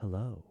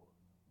Hello.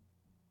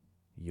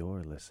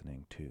 You're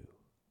listening to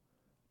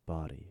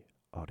Body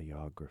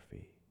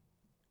Audiography,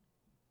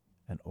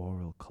 an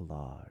oral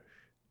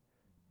collage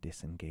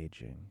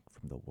disengaging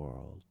from the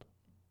world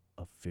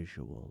of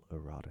visual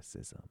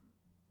eroticism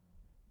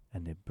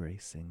and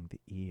embracing the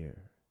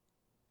ear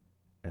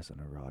as an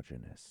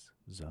erogenous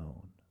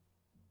zone.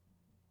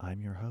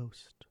 I'm your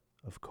host,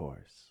 of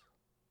course,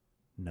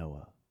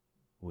 Noah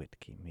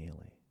Whitkey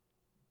Mealy.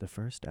 The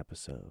first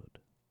episode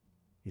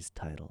is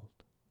titled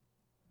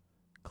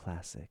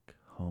Classic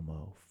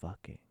Homo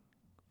Fucking.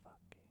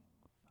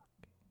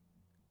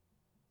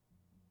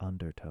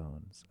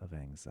 Undertones of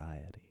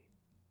Anxiety.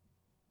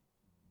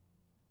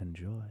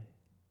 Enjoy.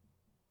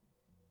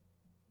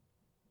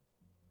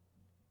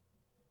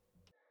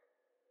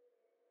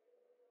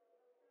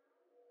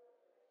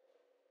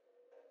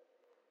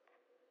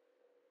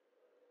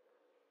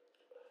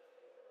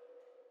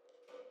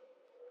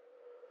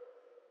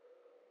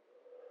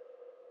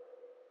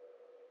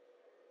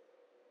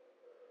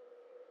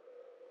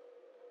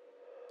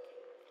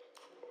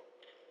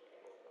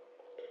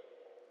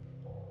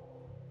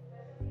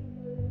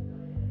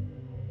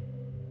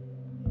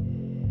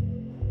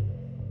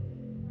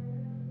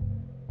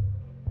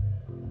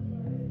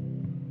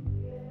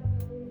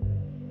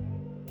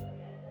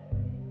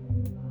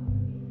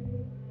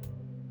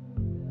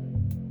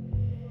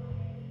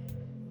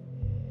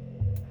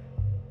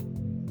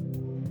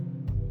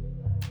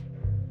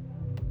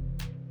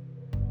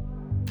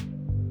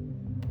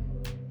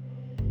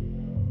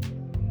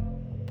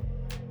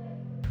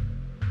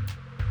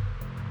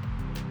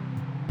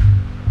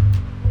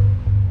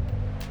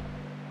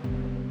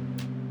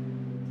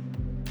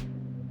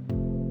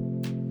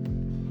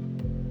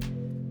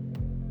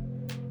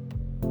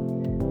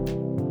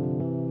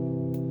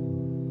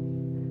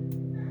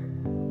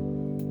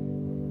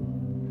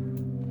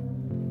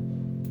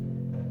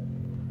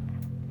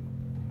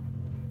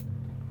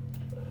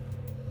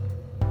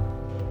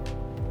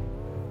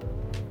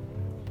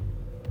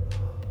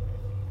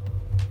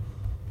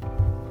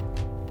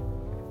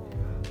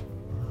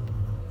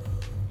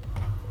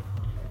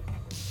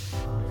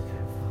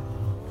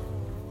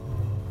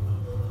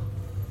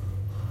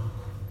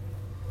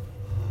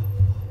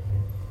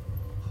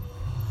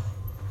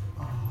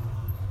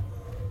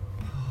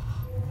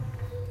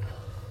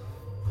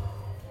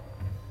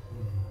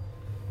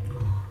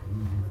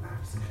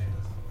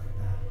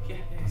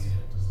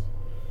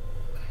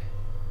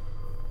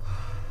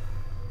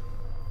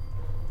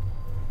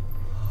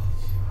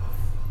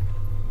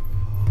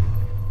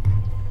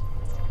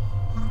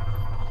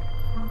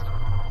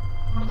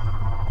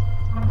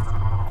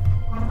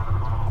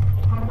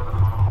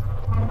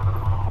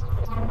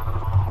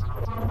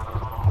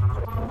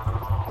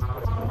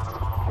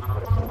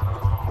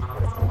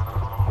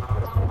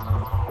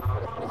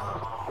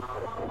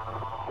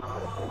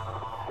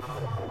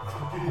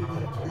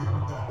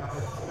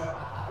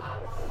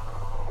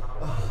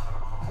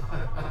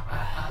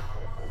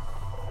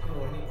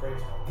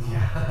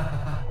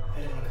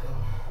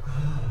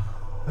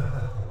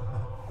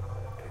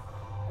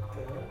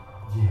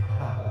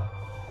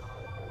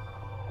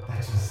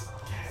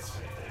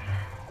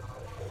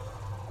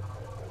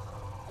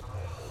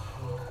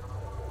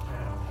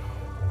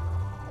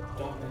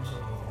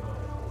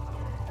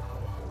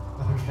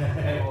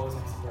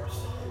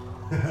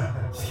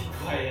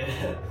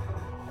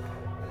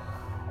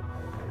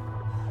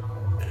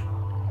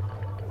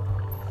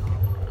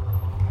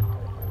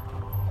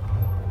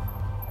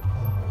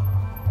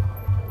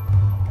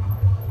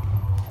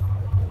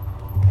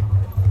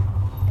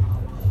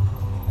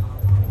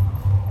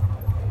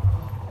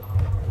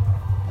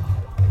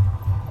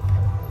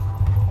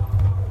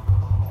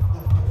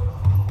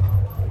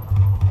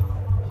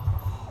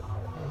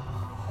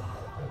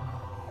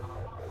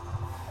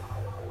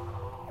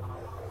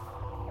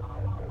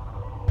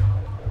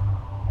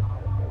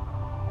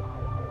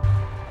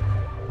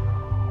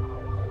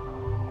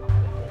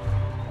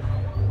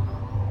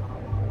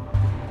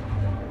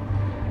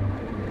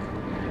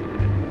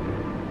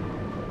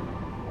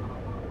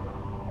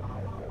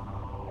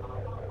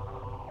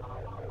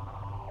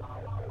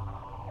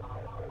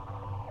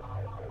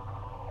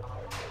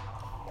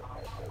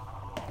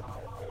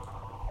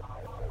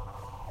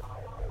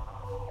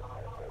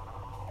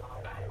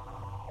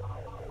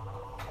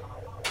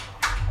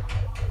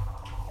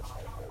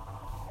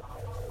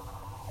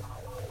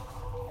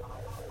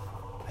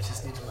 I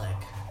just need to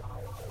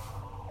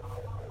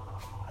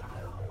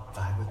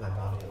vibe with my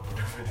body and get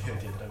over the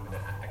idea that I'm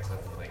gonna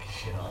accidentally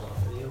shit all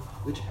over you,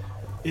 which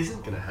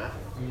isn't gonna happen.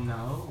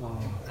 No.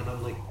 And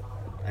I'm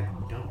I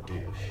don't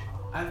douche.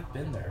 I've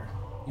been there.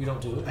 You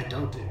don't do it? I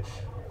don't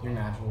douche. You're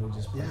naturally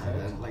just Yeah,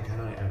 perfect.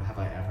 have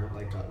I ever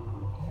gotten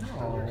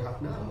on your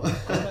cock? No.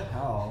 What the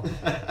hell?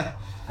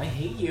 I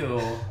hate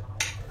you.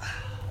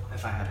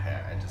 If I had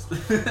hair, I just.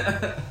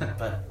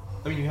 But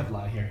I mean, you have a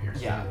lot of hair here.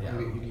 So yeah.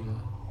 You need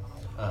to.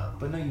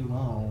 But no, you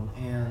won't.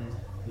 And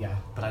yeah.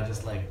 But I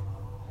just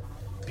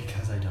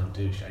because I don't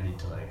douche, I need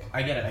to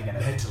I get it.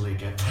 mentally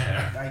get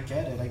there. I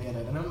get it.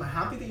 And I'm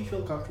happy that you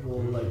feel comfortable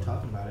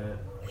talking about it.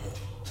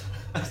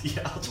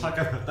 Yeah, I'll talk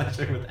about that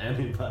shit with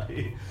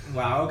anybody.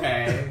 Wow,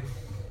 okay.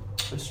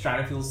 I'm just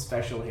trying to feel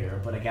special here,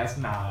 but I guess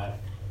not.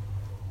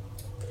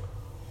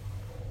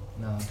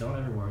 No, don't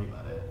ever worry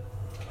about it.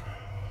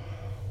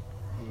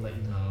 I'll let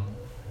you know.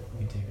 You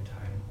can take your time.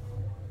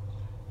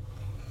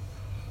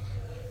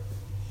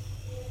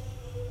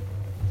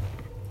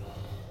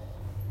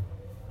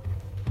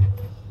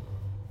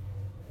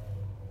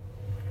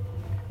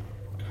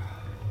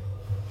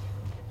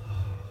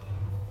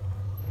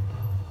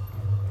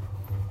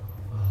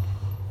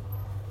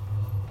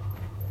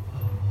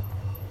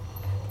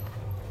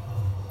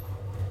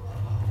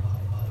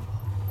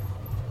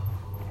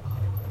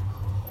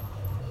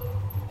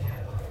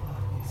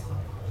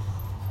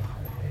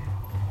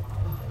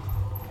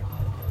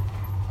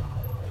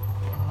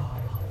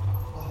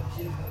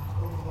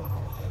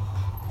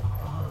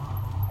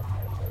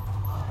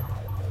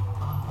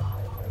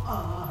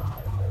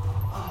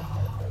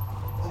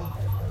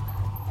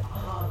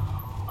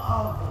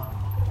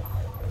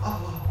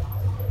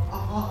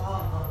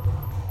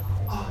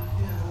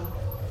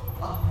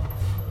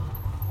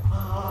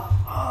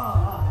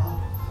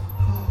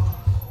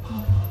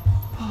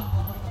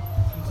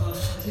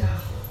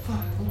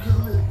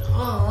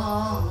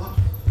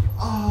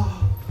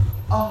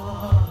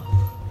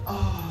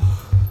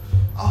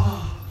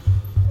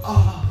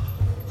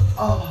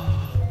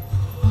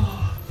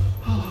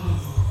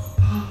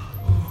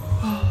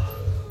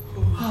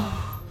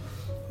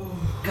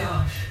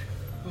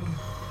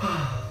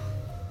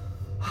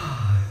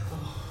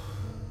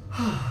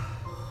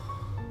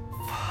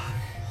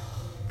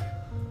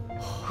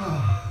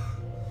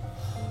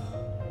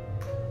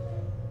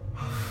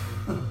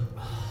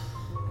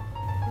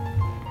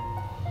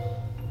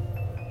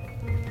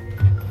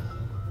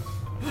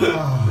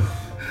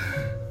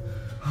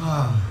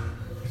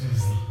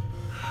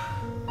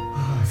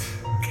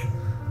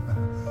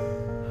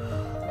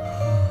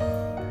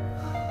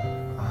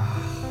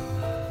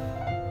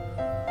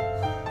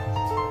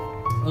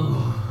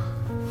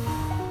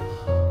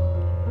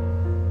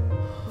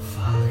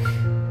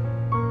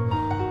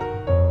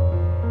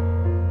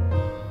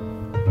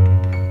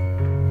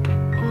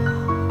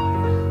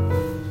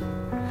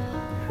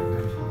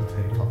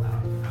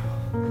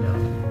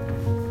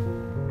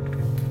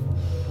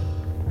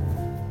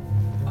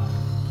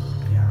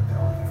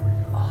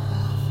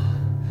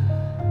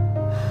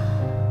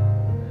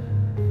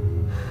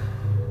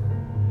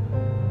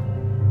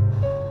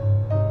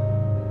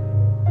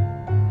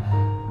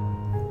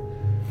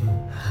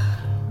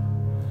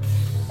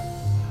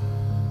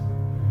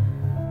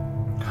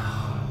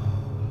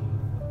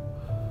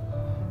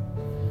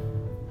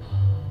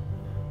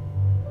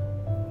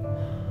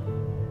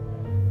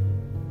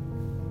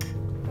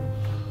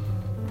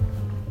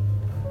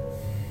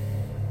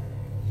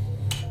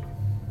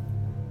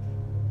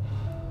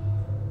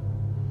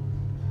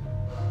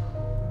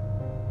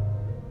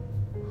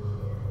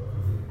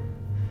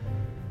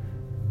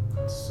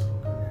 So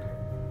good.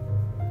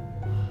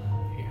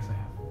 Yes, I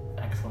have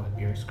excellent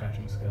ear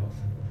scratching skills.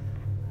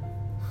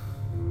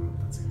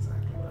 That's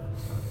exactly what I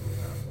was talking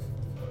about.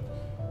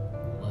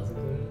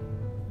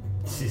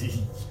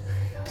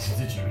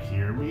 Did you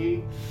hear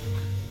me?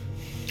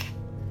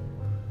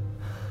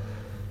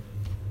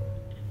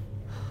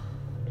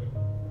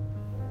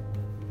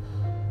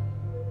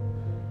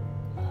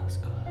 Oh,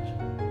 gosh.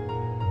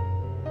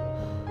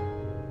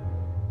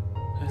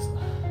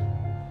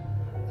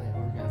 I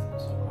orgasmed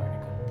so hard I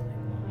couldn't blink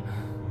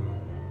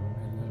one.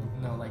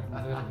 No, like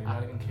literally,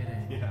 not even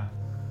kidding. Yeah.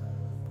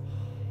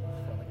 I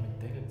felt like my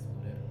dick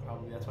exploded.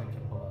 Probably that's why I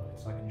can pull out.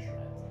 It's like in shreds.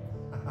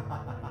 There's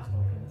no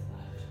penis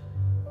left.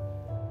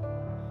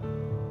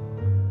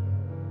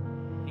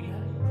 You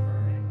had me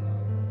purring.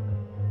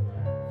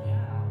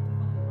 Yeah, what the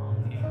fuck is wrong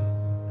with you?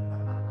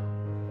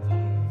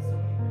 So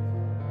many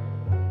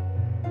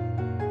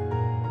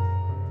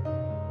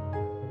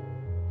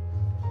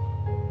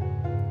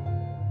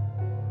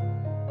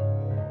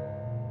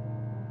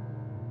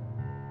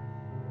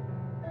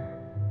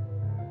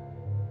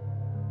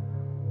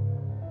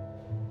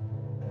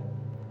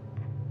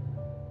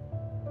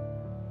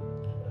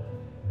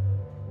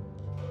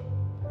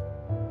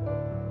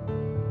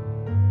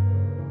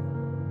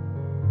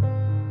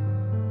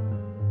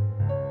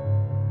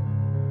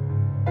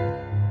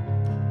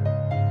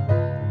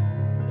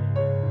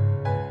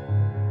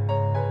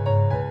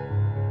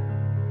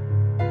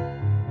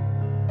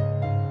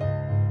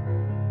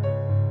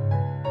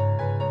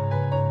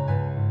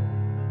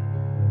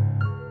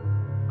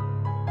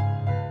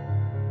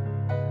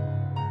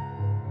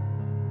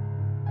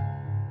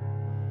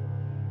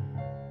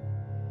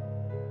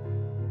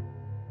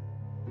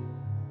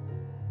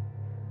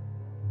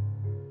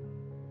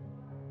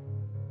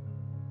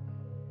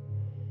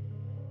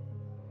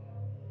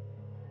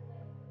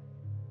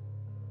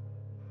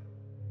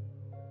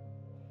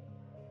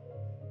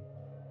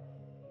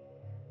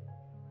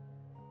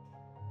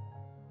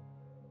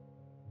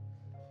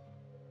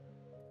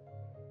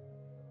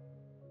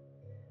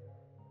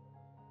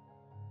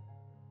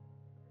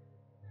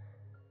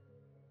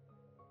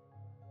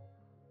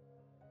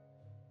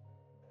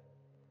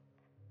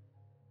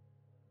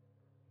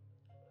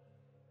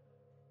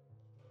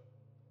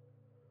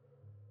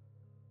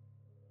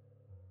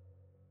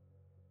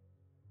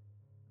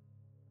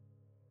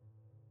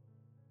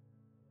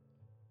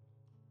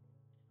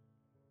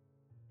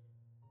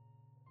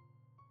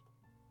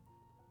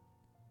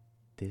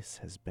This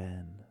has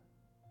been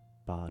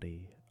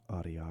Body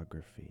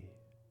Audiography,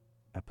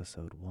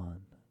 Episode 1.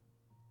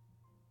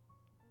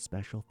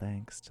 Special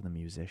thanks to the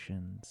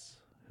musicians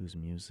whose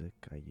music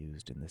I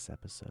used in this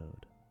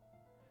episode.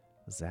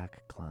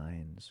 Zach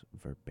Klein's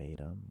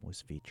Verbatim was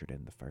featured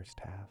in the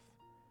first half,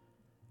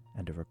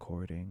 and a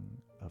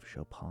recording of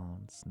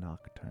Chopin's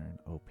Nocturne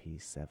Op.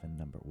 7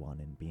 No.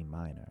 1 in B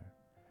minor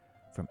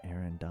from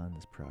Aaron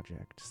Dunn's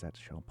project Set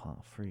Chopin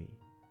Free.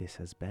 This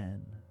has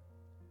been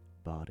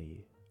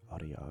Body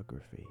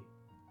Audiography.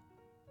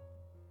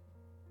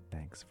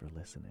 Thanks for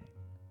listening.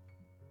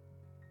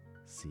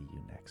 See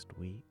you next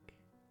week.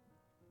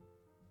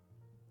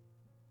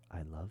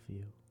 I love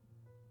you.